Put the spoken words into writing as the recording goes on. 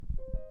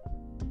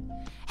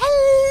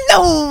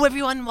Hello,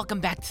 everyone.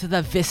 Welcome back to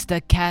the Vista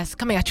Cast,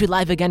 coming at you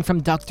live again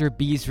from Dr.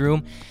 B's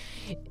room.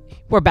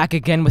 We're back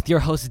again with your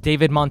host,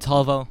 David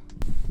Montalvo,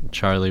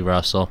 Charlie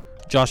Russell,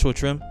 Joshua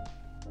Trim,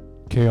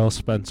 KL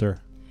Spencer.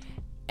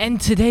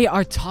 And today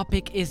our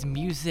topic is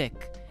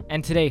music.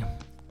 And today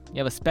we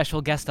have a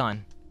special guest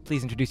on.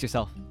 Please introduce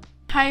yourself.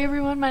 Hi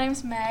everyone, my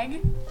name's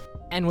Meg.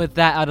 And with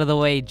that out of the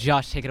way,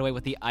 Josh, take it away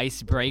with the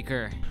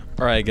icebreaker.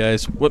 All right,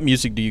 guys. What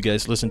music do you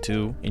guys listen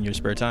to in your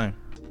spare time?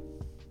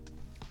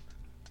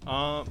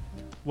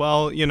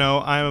 Well, you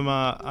know,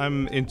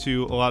 I'm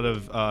into a lot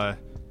of,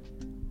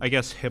 I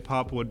guess hip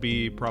hop would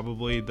be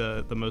probably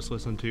the most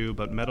listened to,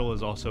 but metal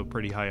is also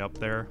pretty high up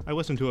there. I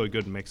listen to a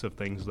good mix of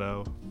things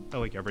though. I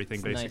like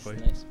everything basically.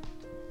 Nice.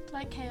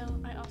 Like Kale,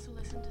 I also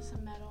listen to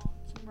some metal,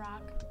 some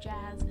rock,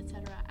 jazz,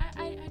 etc.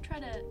 I try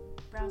to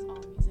browse all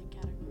music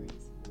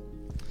categories.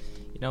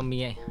 You know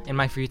me, in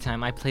my free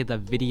time, I play the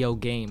video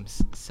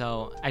games.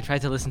 So I try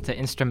to listen to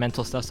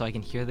instrumental stuff so I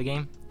can hear the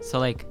game. So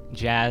like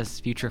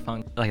jazz, future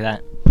funk, like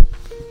that.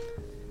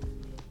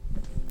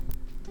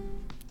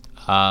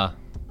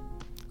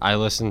 I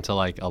listen to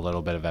like a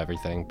little bit of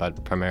everything,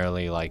 but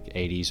primarily like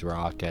 80s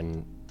rock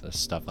and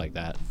stuff like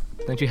that.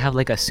 Don't you have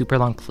like a super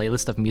long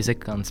playlist of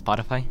music on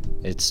Spotify?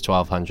 It's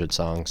 1,200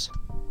 songs.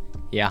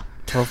 Yeah.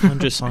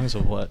 1,200 songs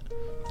of what?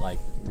 Like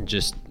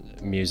just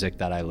music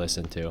that I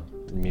listen to.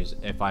 Music,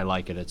 if I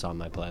like it, it's on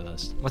my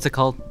playlist. What's it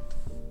called?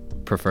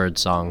 Preferred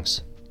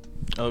songs.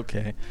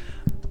 Okay.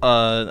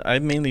 I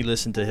mainly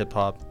listen to hip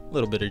hop, a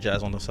little bit of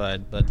jazz on the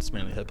side, but it's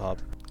mainly hip hop.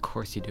 Of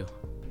course you do.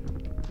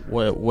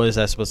 What is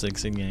that supposed to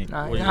insinuate?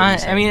 I What mean,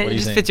 are you it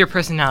just saying? fits your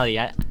personality.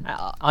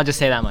 I'll just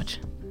say that much.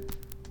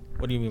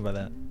 What do you mean by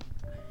that?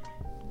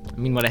 I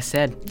mean what I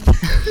said.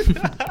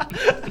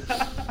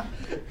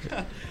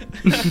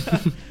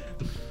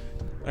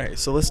 All right,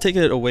 so let's take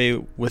it away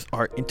with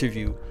our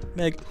interview.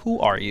 Meg, who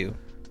are you?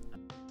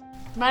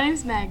 My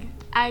name's Meg.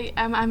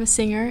 I'm a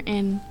singer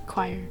in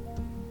choir.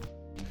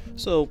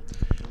 So,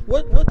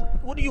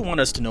 what do you want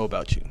us to know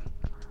about you?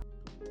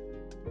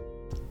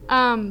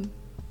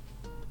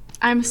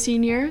 I'm a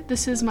senior.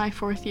 This is my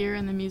 4th year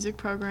in the music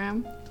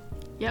program.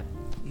 Yep.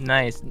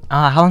 Nice.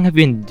 How long have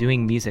you been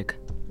doing music?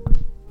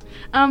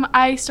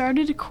 I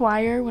started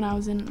choir when I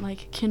was in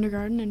like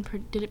kindergarten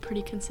and did it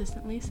pretty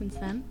consistently since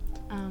then.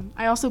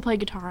 I also play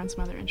guitar and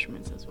some other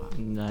instruments as well.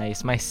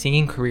 Nice. My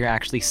singing career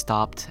actually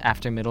stopped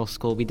after middle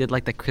school. We did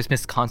like the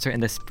Christmas concert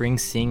and the spring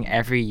sing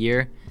every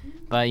year,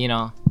 but you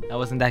know, that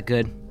wasn't that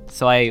good.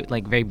 So I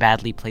like very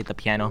badly played the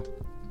piano.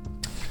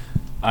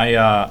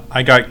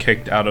 I got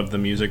kicked out of the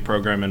music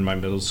program in my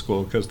middle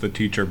school because the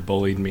teacher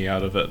bullied me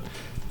out of it.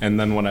 And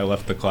then when I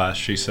left the class,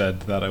 she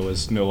said that I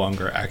was no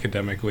longer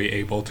academically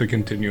able to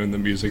continue in the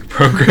music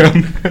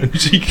program, and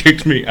she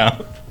kicked me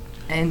out.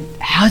 And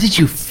how did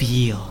you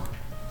feel?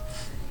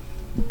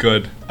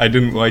 Good. I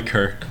didn't like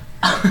her.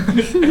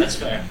 That's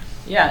fair.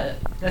 Yeah,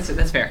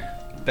 that's fair.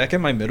 Back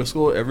in my middle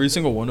school, every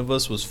single one of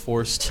us was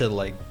forced to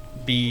like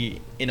be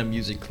in a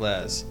music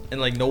class,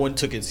 and like no one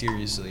took it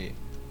seriously.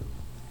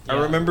 Yeah.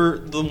 I remember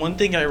the one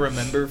thing I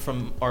remember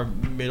from our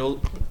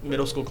middle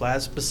school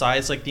class,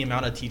 besides like the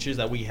amount of teachers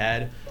that we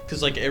had,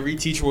 because like every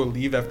teacher would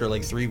leave after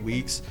like 3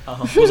 weeks,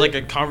 was like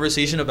a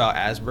conversation about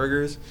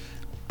Asperger's.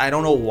 I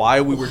don't know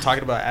why we were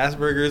talking about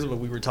Asperger's, but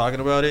we were talking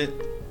about it.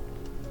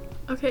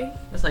 Okay.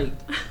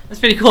 That's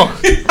pretty cool.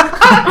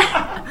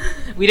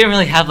 We didn't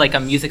really have like a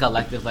music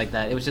elective like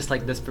that. It was just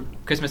like this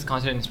Christmas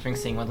concert and spring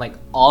sing when like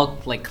all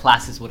like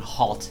classes would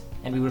halt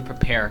and we would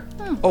prepare.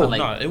 Oh for, like,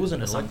 no, it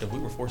wasn't the song. elective. We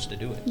were forced to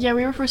do it. Yeah,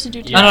 we were forced to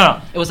do two.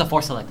 No. It was a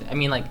forced elective. I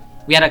mean, like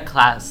we had a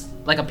class,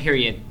 like a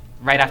period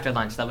right after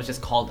lunch that was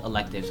just called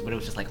electives, but it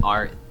was just like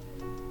art,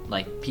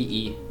 like PE,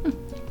 you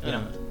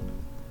know,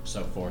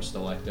 So forced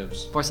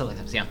electives. forced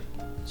electives. Yeah.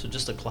 So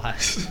just a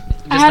class. Just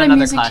I had a another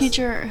music class.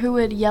 teacher who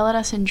would yell at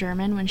us in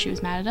German when she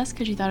was mad at us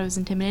because she thought it was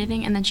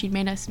intimidating, and then she'd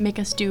make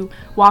us do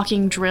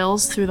walking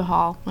drills through the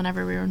hall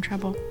whenever we were in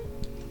trouble.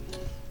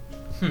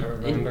 I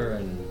remember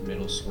in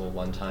middle school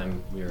one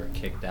time we were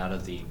kicked out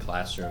of the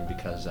classroom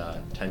because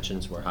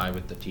tensions were high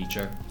with the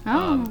teacher.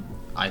 Oh.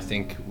 I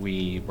think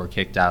we were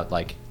kicked out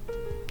like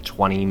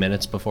 20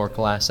 minutes before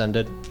class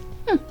ended.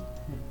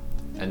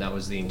 And that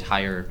was the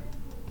entire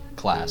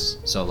class,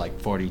 so like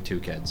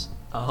 42 kids.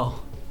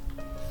 Oh,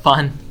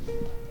 fun.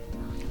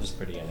 It was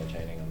pretty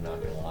entertaining, I'm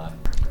not gonna lie.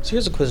 So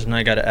here's a question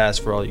I gotta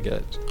ask for all you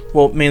guys.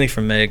 Well, mainly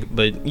for Meg,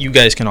 but you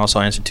guys can also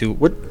answer too.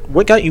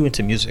 What got you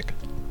into music?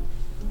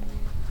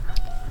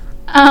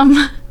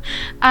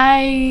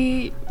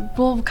 I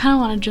kind of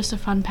wanted just a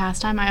fun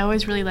pastime. I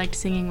always really liked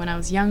singing when I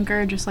was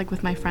younger, just like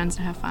with my friends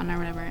to have fun or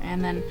whatever.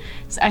 And then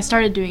I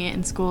started doing it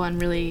in school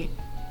and really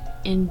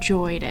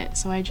enjoyed it,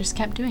 so I just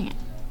kept doing it.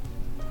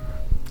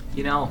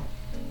 You know,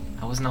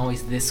 I wasn't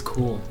always this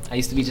cool. I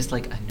used to be just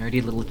like a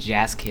nerdy little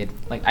jazz kid.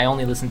 Like I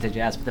only listened to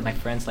jazz, but then my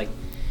friends like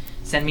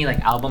sent me like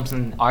albums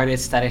and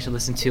artists that I should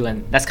listen to,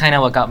 and that's kind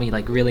of what got me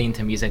like really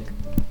into music.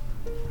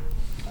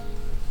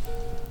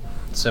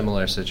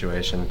 Similar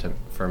situation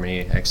for me,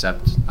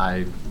 except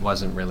I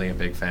wasn't really a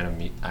big fan of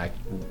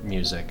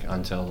music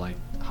until like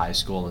high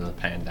school and the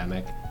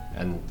pandemic.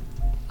 and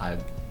I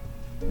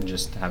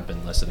just have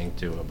been listening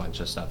to a bunch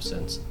of stuff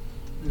since.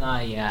 Nah,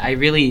 yeah, I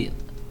really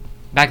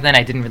back then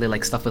I didn't really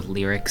like stuff with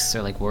lyrics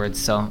or like words,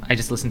 so I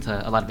just listened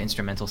to a lot of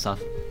instrumental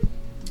stuff.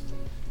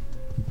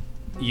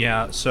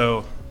 Yeah,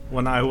 so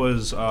when I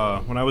was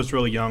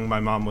really young, my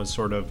mom was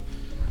sort of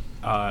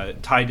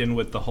tied in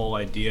with the whole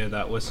idea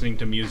that listening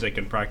to music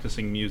and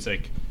practicing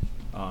music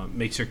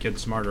makes your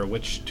kids smarter,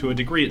 which to a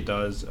degree it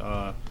does,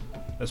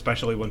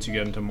 especially once you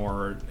get into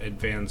more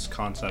advanced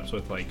concepts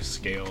with like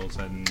scales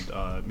and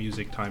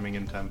music timing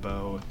and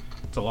tempo.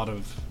 It's a lot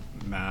of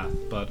math,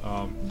 but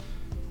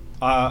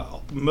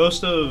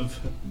most of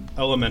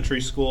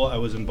elementary school I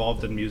was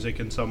involved in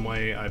music in some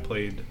way. I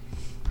played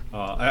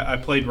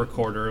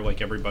recorder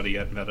like everybody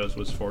at Meadows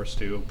was forced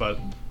to, but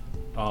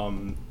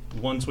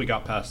once we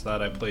got past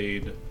that I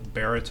played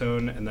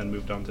baritone and then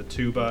moved on to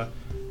tuba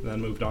and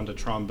then moved on to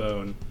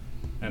trombone.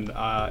 And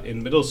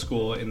in middle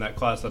school, in that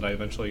class that I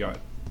eventually got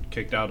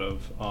kicked out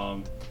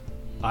of,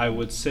 I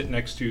would sit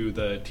next to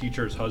the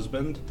teacher's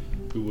husband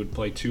who would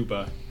play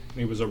tuba. And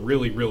he was a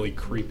really, really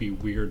creepy,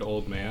 weird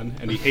old man,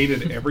 and he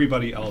hated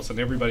everybody else and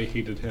everybody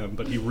hated him,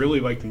 but he really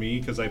liked me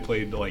because I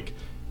played like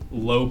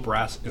low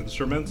brass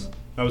instruments.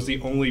 I was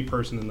the only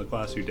person in the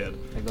class who did.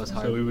 That goes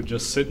hard. So he would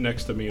just sit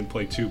next to me and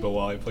play tuba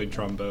while I played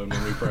trombone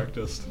when we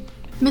practiced.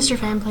 Mr.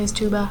 Fan plays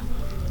tuba,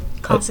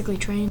 classically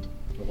trained.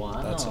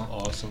 Wow. That's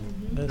awesome.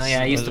 No,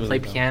 yeah, I used to play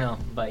piano,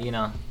 but you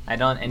know, I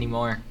don't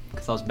anymore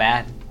because I was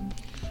bad.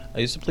 I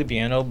used to play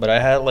piano, but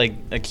I had like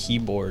a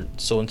keyboard,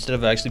 so instead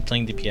of actually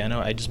playing the piano,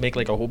 I just make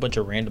like a whole bunch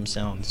of random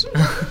sounds.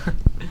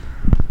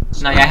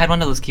 No, yeah, I had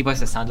one of those keyboards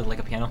that sounded like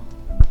a piano,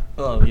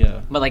 Oh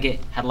yeah. but like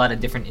it had a lot of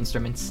different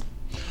instruments.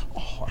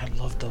 Oh, I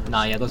love those.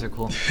 No, yeah, those are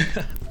cool.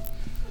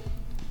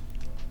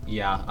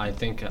 Yeah, I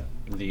think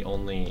the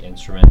only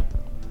instrument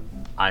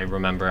I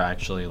remember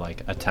actually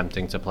like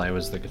attempting to play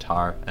was the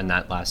guitar, and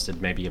that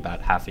lasted maybe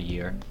about half a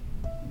year.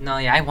 No,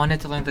 yeah, I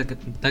wanted to learn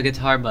the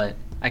guitar, but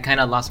I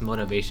kind of lost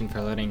motivation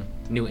for learning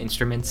new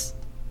instruments,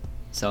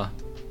 so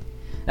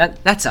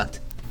that sucked.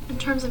 In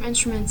terms of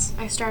instruments,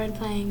 I started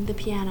playing the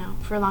piano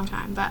for a long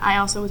time, but I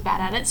also was bad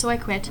at it, so I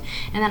quit.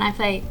 And then I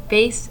play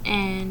bass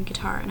and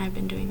guitar, and I've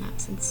been doing that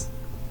since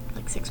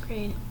like 6th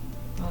grade.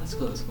 Oh, that's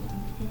cool, that's cool.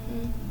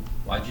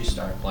 Why'd you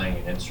start playing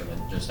an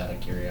instrument, just out of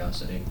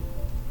curiosity?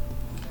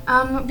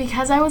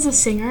 Because I was a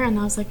singer and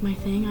that was like my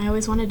thing, I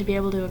always wanted to be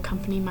able to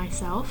accompany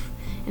myself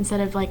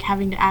instead of like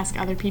having to ask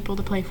other people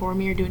to play for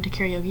me or do it to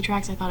karaoke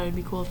tracks. I thought it would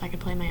be cool if I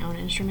could play my own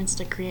instruments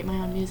to create my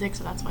own music,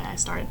 so that's why I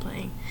started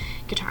playing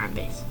guitar and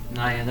bass.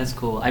 No, yeah, that's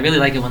cool. I really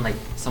like it when like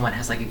someone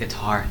has like a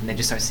guitar and they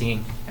just start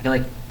singing. I feel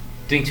like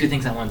doing two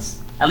things at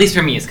once, at least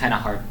for me, is kind of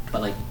hard.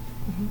 But like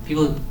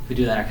people who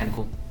do that are kind of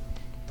cool.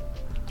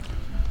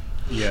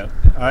 Yeah,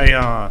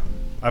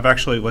 I've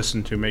actually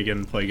listened to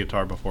Megan play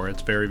guitar before.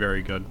 It's very,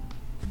 very good.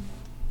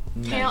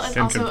 Kale is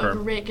Can also confirm.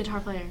 a great guitar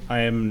player.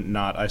 I am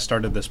not. I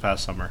started this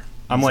past summer.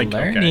 I'm like,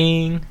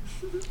 learning.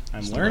 okay.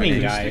 I'm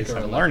learning, guys. Acoustic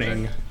or I'm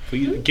learning.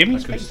 Please give me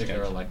Acoustic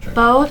or electric?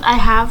 Both. I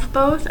have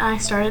both. I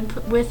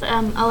started with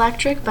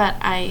electric, but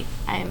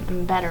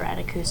I'm better at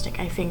acoustic.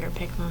 I finger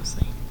pick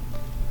mostly.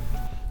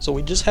 So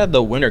we just had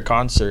the winter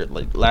concert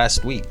like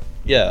last week.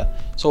 Yeah.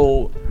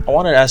 So I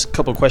wanted to ask a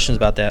couple questions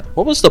about that.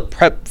 What was the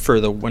prep for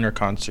the winter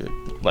concert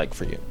like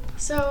for you?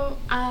 So,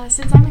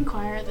 since I'm in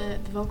choir, the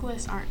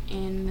vocalists aren't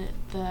in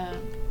the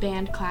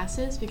band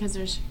classes because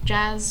there's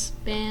jazz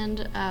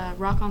band,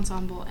 rock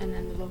ensemble, and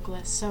then the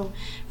vocalists. So,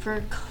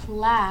 for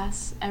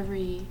class,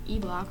 every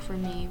E-block for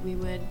me, we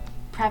would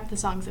prep the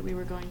songs that we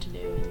were going to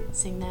do and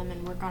sing them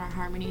and work on our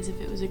harmonies if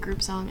it was a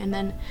group song. And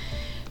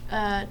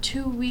then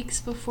 2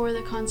 weeks before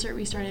the concert,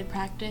 we started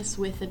practice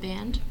with the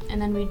band, and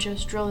then we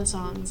just drill the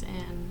songs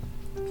and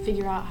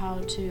figure out how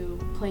to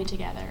play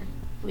together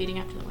leading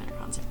up to the winter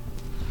concert.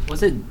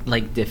 Was it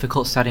like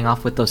difficult starting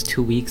off with those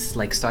 2 weeks,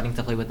 like starting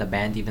to play with the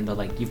band, even though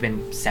like you've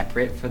been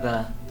separate for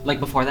the like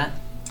before that?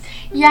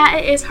 Yeah,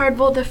 it is hard.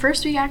 Well, the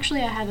first week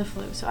actually I had the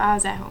flu, so I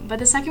was at home. But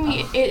the second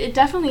week, it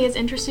definitely is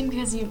interesting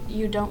because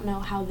you don't know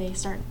how they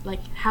start,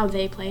 like how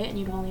they play it, and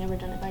you've only ever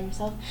done it by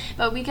yourself.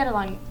 But we get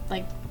along,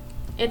 like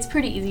it's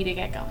pretty easy to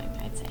get going,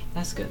 I'd say.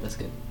 That's good. That's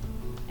good.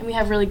 And we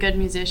have really good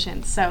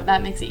musicians, so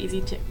that makes it easy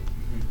too.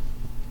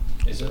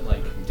 Is it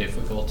like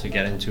difficult to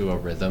get into a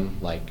rhythm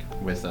like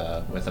with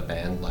a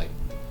band? Like,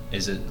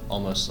 is it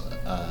almost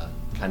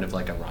kind of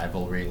like a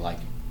rivalry, like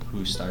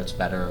who starts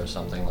better or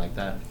something like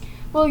that?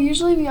 Well,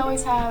 usually we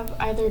always have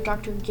either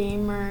Dr.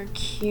 Gamer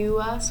cue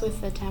us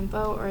with the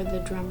tempo or the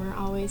drummer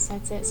always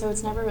sets it. So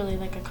it's never really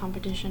like a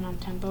competition on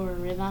tempo or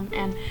rhythm.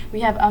 And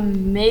we have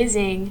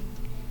amazing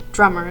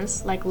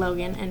drummers like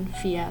Logan and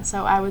Fia.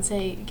 So I would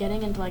say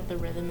getting into like the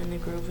rhythm and the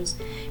groove was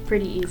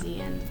pretty easy.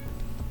 And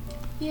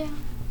yeah.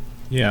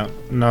 Yeah,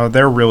 no,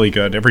 they're really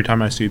good. Every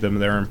time I see them,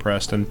 they're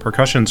impressed. And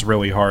percussion's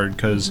really hard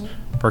because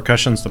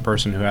percussion's the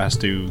person who has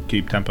to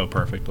keep tempo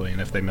perfectly.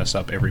 And if they mess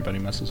up, everybody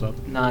messes up.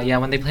 No, yeah,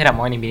 when they played at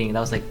morning meeting, that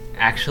was like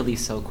actually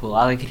so cool.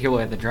 All I could hear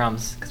were the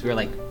drums because we were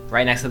like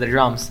right next to the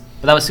drums.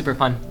 But that was super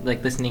fun,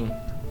 like listening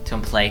to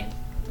them play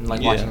and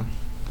like watching them.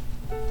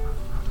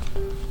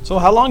 So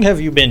how long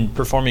have you been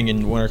performing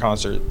in winter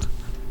concert?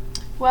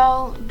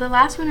 Well, the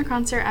last winter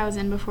concert I was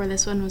in before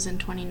this one was in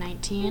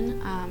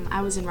 2019.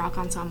 I was in rock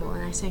ensemble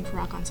and I sang for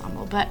rock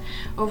ensemble. But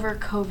over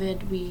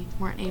COVID, we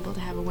weren't able to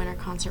have a winter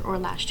concert, or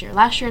last year.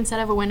 Last year, instead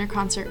of a winter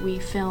concert, we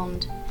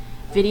filmed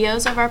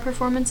videos of our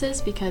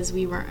performances because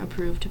we weren't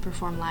approved to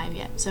perform live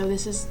yet. So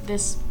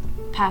this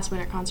past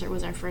winter concert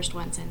was our first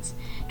one since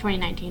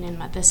 2019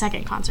 and the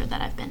second concert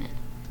that I've been in.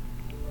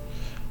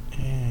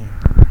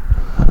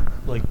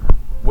 Like,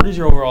 what is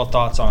your overall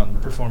thoughts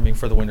on performing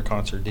for the winter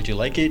concert? Did you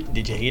like it?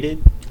 Did you hate it?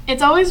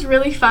 It's always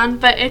really fun,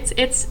 but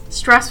it's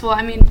stressful.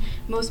 I mean,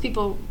 most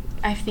people,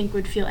 I think,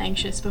 would feel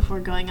anxious before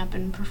going up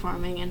and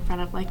performing in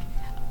front of, like,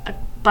 a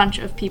bunch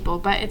of people,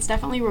 but it's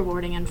definitely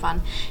rewarding and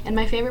fun. And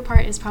my favorite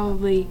part is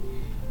probably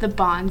the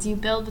bonds you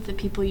build with the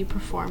people you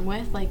perform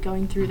with, like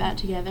going through that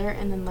together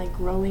and then like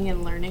growing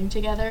and learning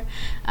together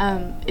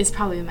is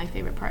probably my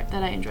favorite part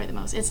that I enjoy the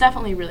most. It's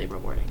definitely really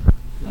rewarding.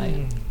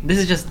 Like, this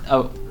is just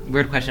a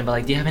weird question, but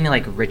like, do you have any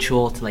like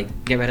ritual to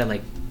like get rid of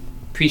like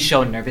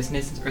pre-show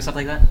nervousness or stuff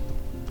like that?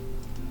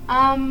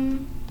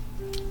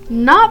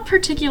 Not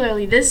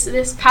particularly.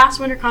 This past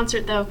winter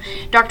concert though,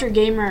 Dr.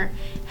 Gamer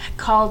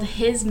called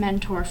his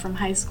mentor from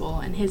high school,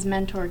 and his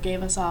mentor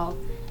gave us all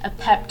a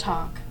pep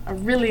talk, a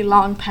really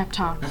long pep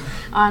talk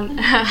on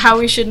how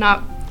we should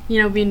not,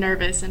 be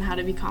nervous and how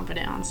to be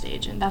confident on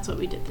stage, and that's what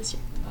we did this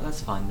year. Oh,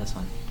 that's fun. That's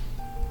fun.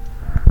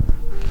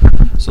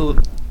 So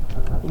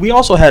we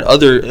also had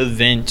other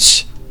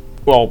events,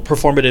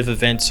 performative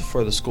events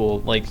for the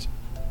school. Like,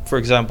 for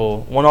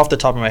example, one off the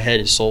top of my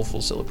head is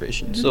Soulful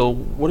Celebration. Mm-hmm. So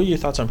what are your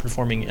thoughts on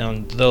performing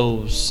on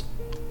those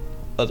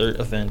other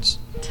events?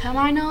 To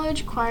my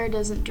knowledge, choir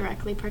doesn't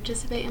directly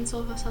participate in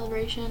Soulful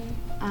Celebration,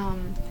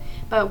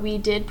 but we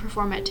did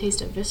perform at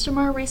Taste of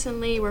Vistamar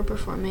recently. We're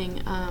performing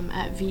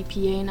at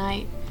VPA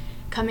night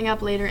coming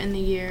up later in the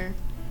year.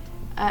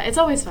 It's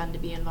always fun to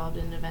be involved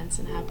in events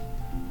and have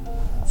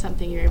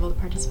something you're able to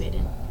participate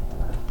in.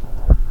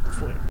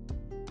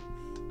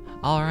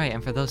 All right,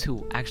 and for those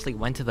who actually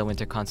went to the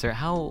winter concert,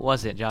 how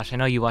was it, Josh? I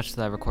know you watched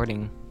the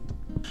recording.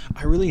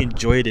 I really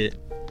enjoyed it.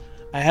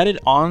 I had it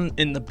on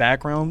in the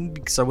background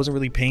because I wasn't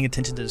really paying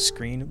attention to the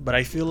screen, but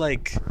I feel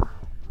like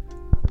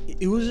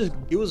it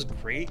was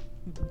great.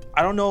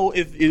 I don't know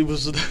if it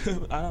was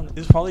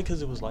it's probably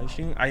because it was live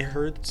streaming. I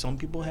heard some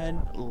people had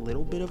a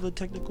little bit of a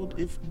technical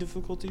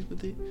difficulties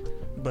with it,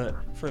 but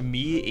for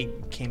me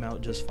it came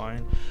out just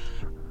fine.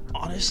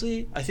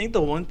 Honestly, I think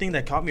the one thing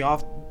that caught me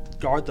off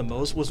guard the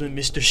most was when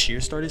Mr.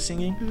 Shear started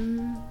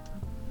singing.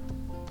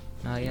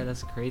 Oh yeah,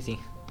 that's crazy.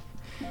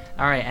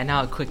 All right, and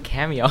now a quick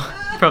cameo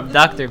from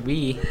Dr.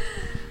 B.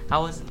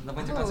 How was the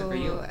winter concert for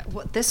you?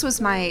 Well, this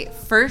was my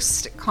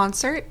first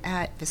concert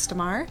at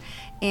Vistamar,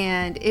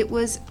 and it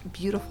was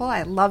beautiful.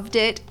 I loved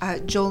it.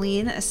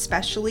 Jolene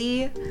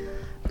especially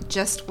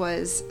just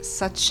was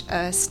such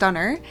a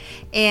stunner.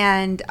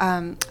 And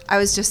I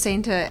was just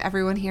saying to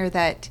everyone here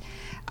that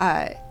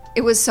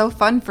it was so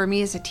fun for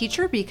me as a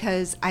teacher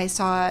because I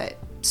saw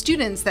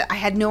students that I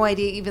had no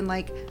idea even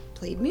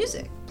played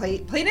music,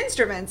 played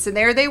instruments, and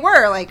there they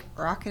were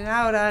rocking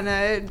out on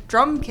a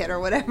drum kit or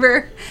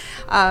whatever.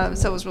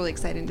 So it was really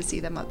exciting to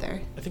see them out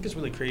there. I think it's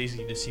really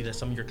crazy to see that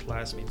some of your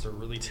classmates are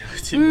really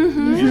talented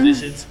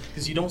musicians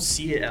because you don't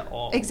see it at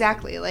all.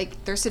 Exactly,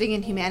 they're sitting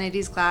in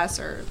humanities class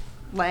or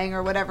Lang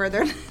or whatever.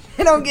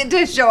 They don't get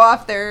to show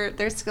off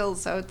their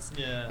skills, so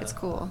it's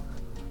cool.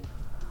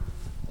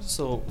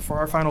 So for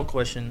our final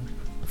question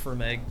for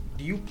Meg,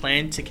 do you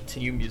plan to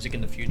continue music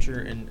in the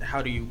future, and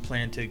how do you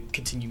plan to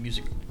continue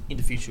music in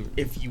the future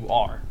if you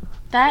are?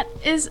 That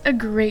is a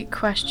great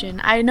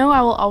question. I know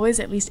I will always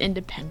at least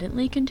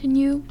independently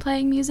continue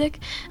playing music.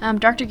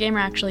 Dr. Gamer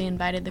actually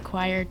invited the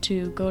choir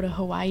to go to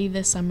Hawaii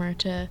this summer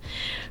to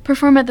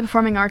perform at the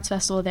Performing Arts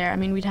Festival there. I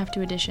mean, we'd have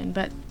to audition,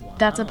 but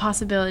that's a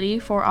possibility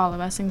for all of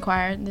us in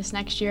choir this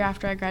next year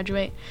after I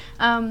graduate.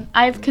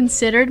 I've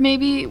considered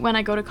maybe when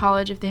I go to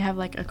college, if they have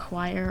a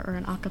choir or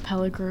an a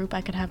cappella group,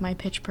 I could have my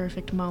pitch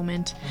perfect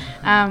moment.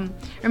 Or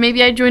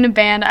maybe I join a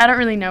band. I don't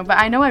really know, but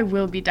I know I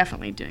will be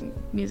definitely doing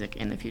music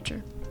in the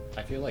future.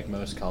 I feel like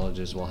most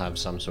colleges will have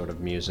some sort of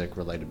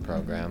music-related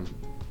program.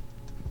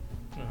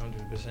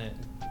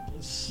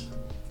 100%.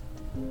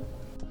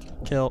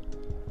 Kel,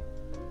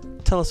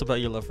 tell us about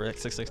your love for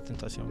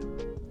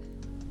XXXTentacion.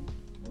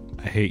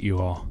 I hate you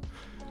all.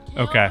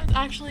 Okay. It's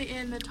actually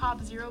in the top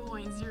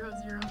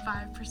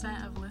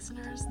 0.005% of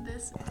listeners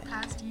this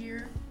past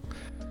year.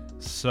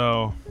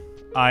 So,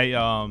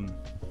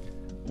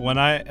 when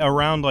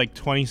around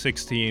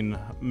 2016,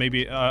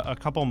 maybe a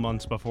couple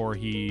months before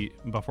he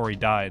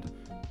died,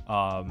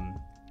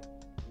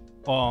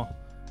 well,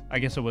 I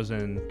guess it was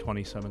in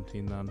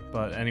 2017 then.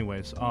 But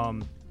anyways,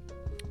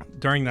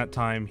 during that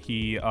time,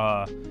 he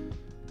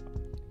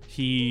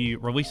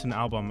released an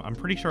album. I'm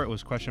pretty sure it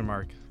was Question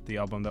Mark, the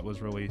album that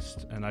was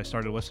released, and I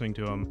started listening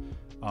to him.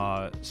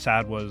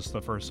 Sad was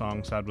the first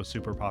song. Sad was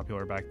super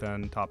popular back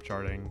then, top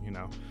charting,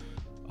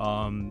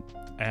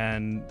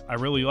 and I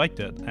really liked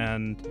it,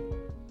 and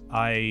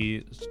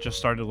I just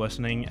started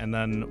listening, and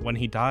then when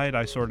he died,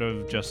 I sort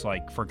of just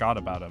forgot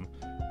about him,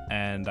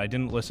 and I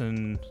didn't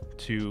listen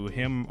to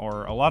him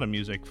or a lot of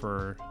music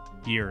for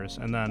years.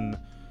 And then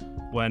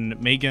when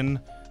Megan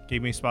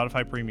gave me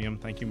Spotify Premium,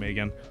 thank you,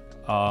 Megan,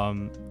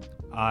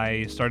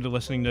 I started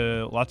listening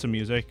to lots of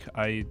music.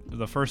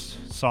 The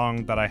first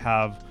song that I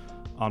have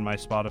on my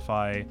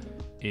Spotify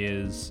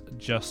is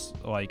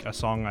just like a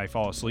song I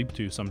fall asleep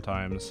to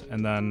sometimes,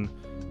 and then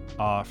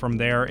from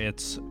there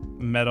it's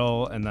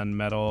metal, and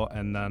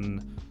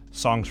then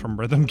songs from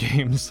rhythm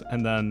games,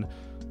 and then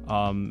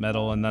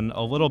metal, and then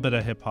a little bit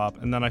of hip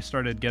hop, and then I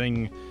started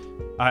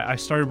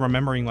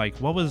remembering like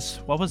what was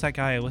that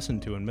guy I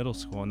listened to in middle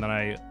school, and then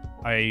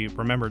I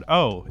remembered,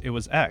 oh, it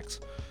was X,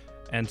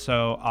 and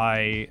so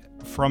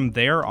from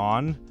there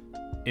on,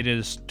 it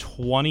is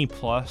 20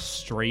 plus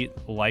straight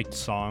liked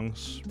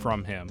songs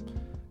from him,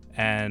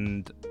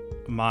 and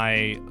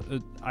I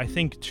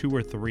think 2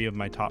 or 3 of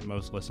my top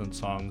most listened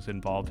songs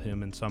involve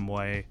him in some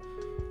way.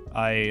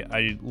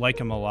 I like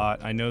him a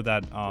lot. I know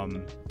that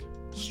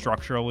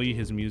structurally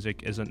his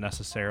music isn't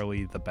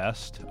necessarily the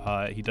best.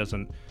 He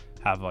doesn't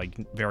have like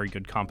very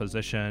good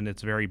composition.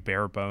 It's very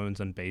bare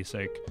bones and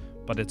basic,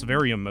 but it's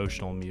very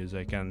emotional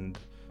music, and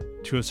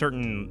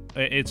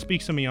it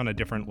speaks to me on a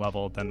different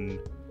level than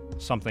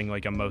something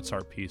like a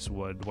Mozart piece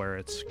would, where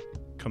it's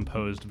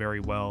composed very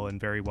well and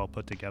very well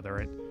put together.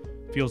 It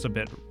feels a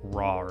bit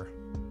raw,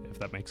 if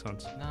that makes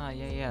sense. Nah,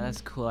 yeah,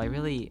 that's cool.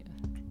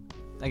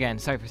 Again,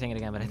 sorry for saying it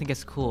again, but I think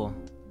it's cool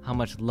how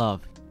much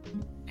love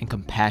and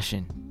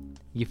compassion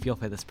you feel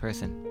for this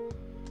person.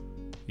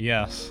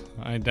 Yes,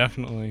 I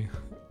don't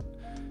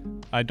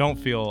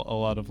feel a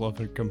lot of love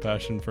and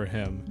compassion for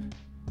him.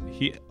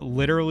 He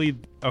literally,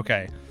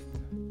 okay,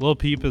 Lil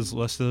Peep is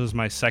listed as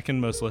my second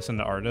most listened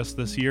to artist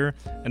this year,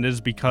 and it is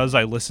because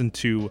I listened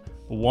to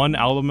one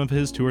album of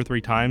his 2 or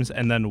 3 times,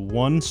 and then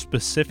one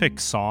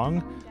specific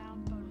song.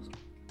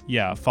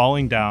 Yeah,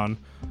 Falling Down.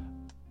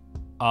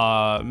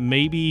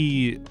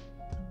 Maybe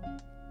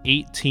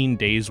 18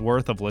 days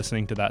worth of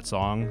listening to that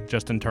song,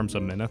 just in terms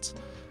of minutes.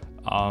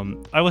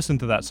 I listened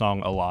to that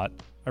song a lot.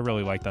 I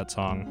really like that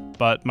song.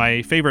 But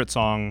my favorite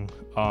song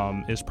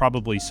is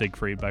probably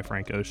Siegfried by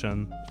Frank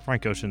Ocean.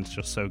 Frank Ocean's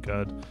just so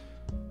good.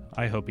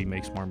 I hope he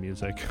makes more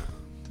music.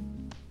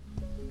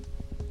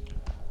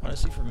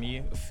 Honestly, for me,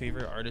 a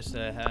favorite artist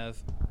that I have,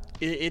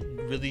 it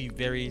really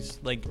varies.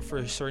 Like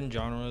for certain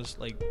genres,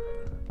 like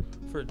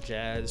for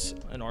jazz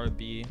and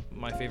R&B,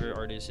 my favorite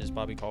artist is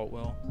Bobby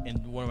Caldwell,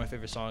 and one of my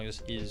favorite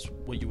songs is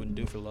What You Wouldn't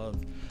Do for Love.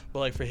 But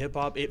like for hip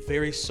hop, it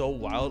varies so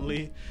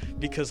wildly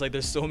because like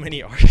there's so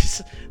many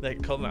artists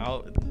that come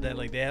out that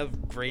like they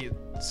have great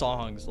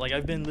songs. Like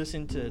I've been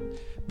listening to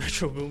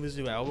Metro Boomin's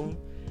new album,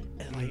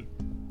 and like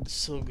it's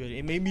so good.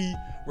 It made me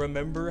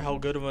remember how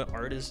good of an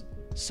artist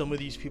some of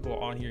these people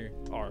on here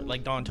are,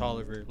 like Don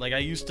Toliver. Like I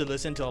used to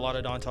listen to a lot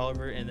of Don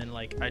Toliver, and then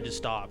like I just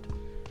stopped,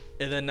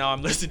 and then now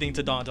I'm listening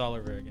to Don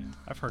Toliver again.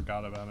 I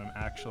forgot about him,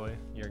 actually.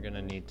 You're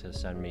gonna need to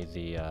send me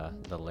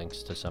the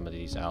links to some of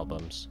these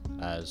albums,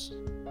 as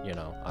you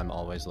know, I'm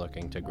always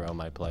looking to grow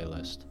my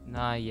playlist.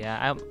 Nah, yeah,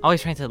 I'm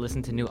always trying to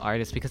listen to new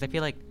artists because I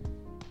feel like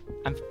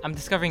I'm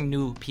discovering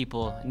new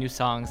people, new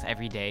songs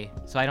every day,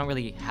 so I don't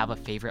really have a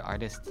favorite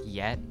artist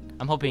yet.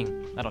 I'm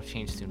hoping that'll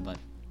change soon, but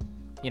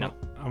you know.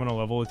 I'm gonna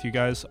level with you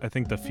guys. I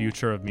think the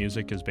future of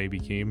music is Baby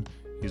Keem.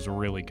 He's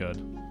really good.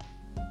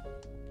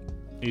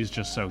 He's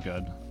just so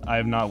good. I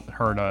have not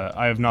heard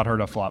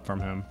a flop from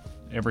him.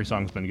 Every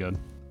song's been good.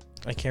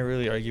 I can't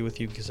really argue with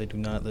you because I do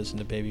not listen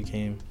to Baby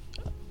Keem,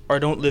 or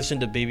don't listen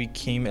to Baby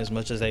Keem as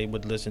much as I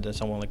would listen to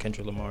someone like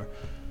Kendrick Lamar.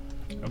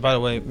 By the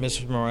way,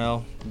 Mr.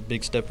 Morale,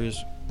 Big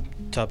Steppers,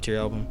 top tier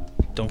album.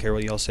 Don't care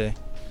what y'all say.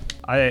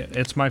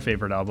 It's my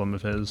favorite album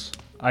of his.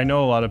 I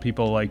know a lot of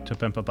people like To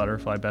Pimp a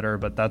Butterfly better,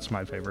 but that's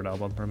my favorite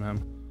album from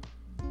him.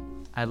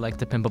 I like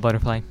To Pimp a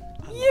Butterfly.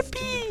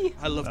 Yippee!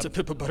 I love To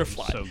Pimp a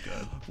Butterfly. So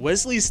good.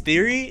 Wesley's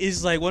Theory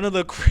is like one of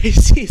the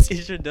craziest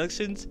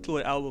introductions to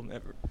an album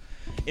ever,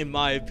 in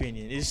my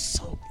opinion.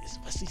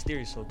 Wesley's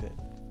Theory is so good.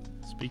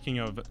 Speaking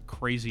of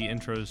crazy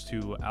intros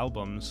to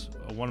albums,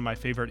 one of my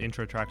favorite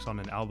intro tracks on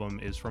an album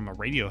is from a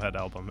Radiohead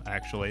album,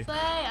 actually. Slay!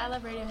 I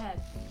love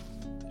Radiohead.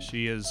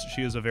 She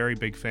is a very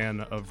big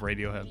fan of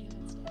Radiohead.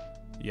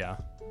 Yeah.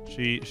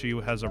 She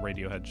has a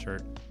Radiohead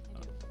shirt.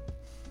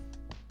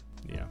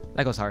 Yeah.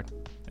 That goes hard.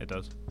 It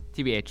does.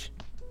 TBH.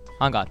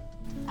 On God.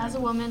 As a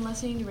woman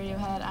listening to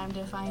Radiohead, I'm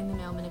defying the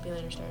male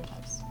manipulator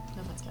stereotypes.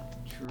 No offense, Cal.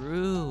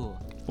 True.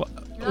 You're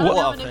not a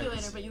male offense.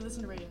 manipulator, but you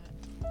listen to Radiohead.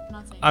 I'm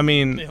not saying. I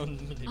mean,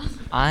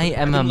 I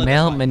am a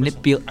male I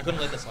manipulator.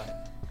 couldn't let that slide.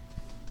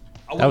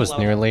 That was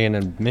nearly an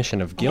admission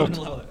of guilt.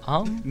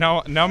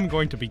 now I'm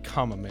going to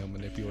become a male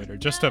manipulator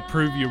just to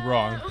prove you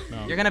wrong.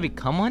 No. You're gonna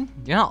become one?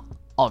 You're not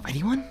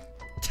already one?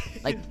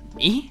 Like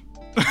me?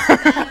 No,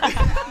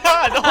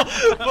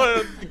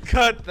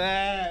 cut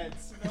that.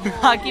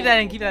 Keep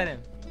that in.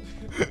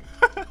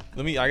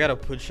 I gotta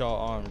put y'all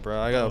on, bro.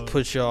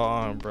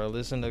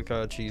 Listen to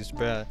Kachis,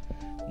 bro.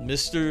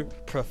 Mr.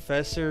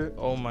 Professor,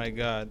 oh my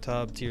god,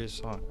 top tier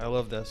song. I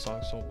love that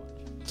song so much.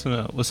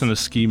 Listen to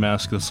Ski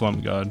Mask, the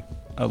Slump God.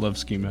 I love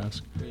Ski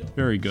Mask.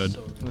 Very good.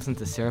 Listen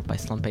to Syrup by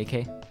Slump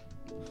AK.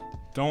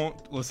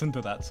 Don't listen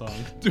to that song.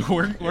 Dude,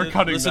 we're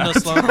cutting listen that.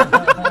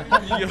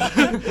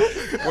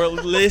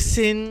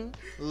 to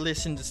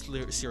listen to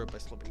Syrup by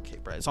Sloppy K,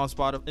 bro. It's on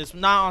Spotify. It's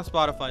not on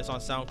Spotify. It's on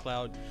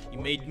SoundCloud. You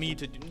made me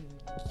to.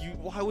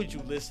 Why would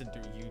you listen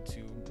through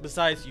YouTube?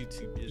 Besides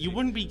YouTube, You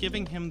wouldn't be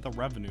giving him the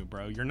revenue,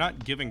 bro. You're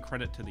not giving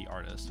credit to the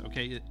artist,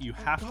 okay? You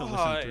have to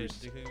listen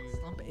through.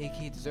 Slump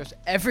AK deserves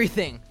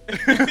everything.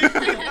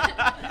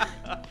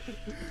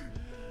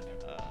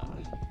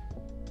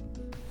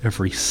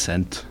 Every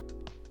cent.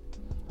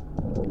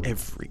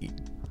 Every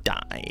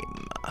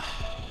dime.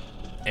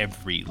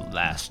 Every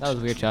last. That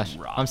was weird, Josh.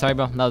 drop. I'm sorry,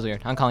 bro. That was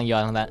weird. I'm calling you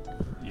out on that.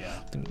 Yeah.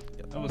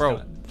 That was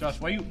Bro. Josh,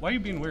 why you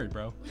being weird,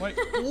 bro? Why? What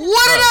did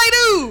I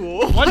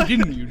do? What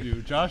didn't you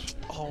do, Josh?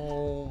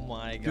 Oh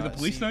my god. Do the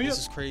police know yet? This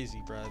is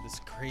crazy, bro. This is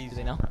crazy. Do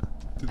they know?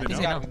 Do they I think know?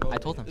 they know. Gotta be I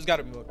told them. There's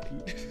gotta be more.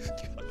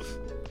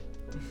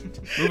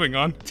 Moving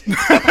on.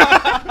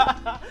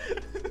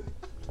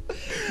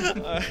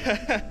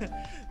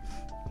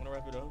 Wanna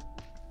wrap it up?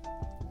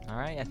 All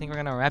right, I think we're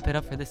gonna wrap it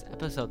up for this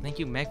episode. Thank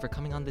you, Meg, for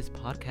coming on this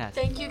podcast.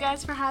 Thank you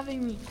guys for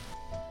having me.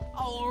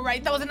 All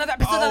right, that was another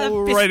episode All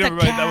of the right, Vista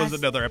everybody. That Cast. was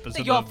another episode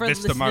Thank you all of for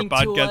Vistamar listening to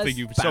Podcast. us. Thank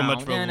you so much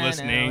for Bow,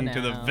 listening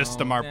to the no,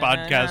 Vistamar no,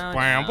 Podcast. no,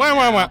 Bam, no, bam,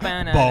 bam, no,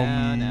 bam. no,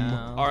 Boom.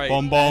 no, All right.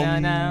 Boom, no,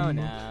 boom. no,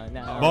 no,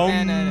 no,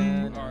 Boom.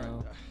 no, no,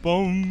 no.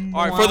 Boom.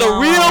 All right, for the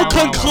real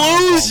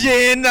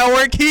conclusion that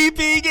we're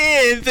keeping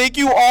in, thank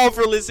you all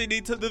for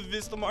listening to the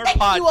Vistamar Podcast.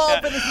 Thank you all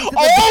for listening to the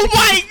Oh Vista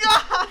my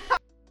god!